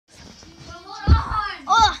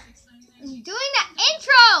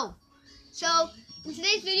In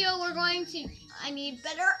today's video, we're going to. I need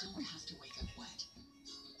better. What?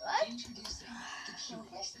 Introducing the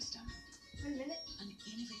Purely system. 1 minute. An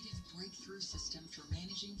innovative breakthrough system for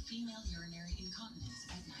managing female urinary incontinence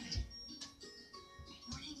at night.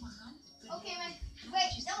 Morning, Mom. Okay, man.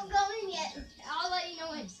 Wait, don't go in yet. I'll let you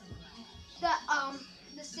know when.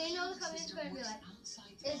 The signal coming is going to be like.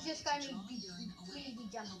 It's just going to be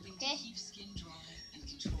jumping. Okay.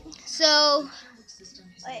 So.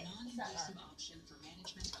 Wait.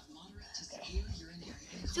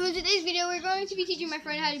 So in today's video, we're going to be teaching my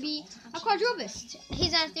friend how to be a quadrupedist.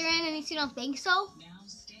 He's an Ethereum and he don't think so,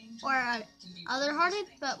 or other-hearted,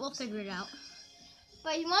 but we'll figure it out.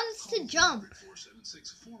 But he wants to jump.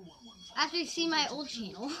 After you see my old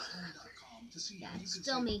channel. Yeah, it's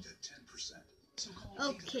still me.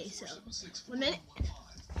 Okay, so 1 minute.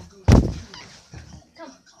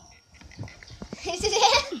 Come. Is it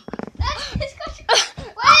in? That's his quadruped.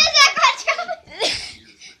 What is that quadruped?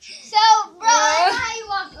 So, bro, I know how you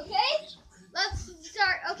walk, okay? Let's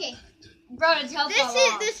start. Okay. Bro,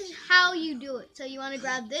 This is how you do it. So you want to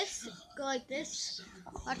grab this, go like this.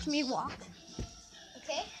 Watch me walk.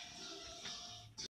 Okay?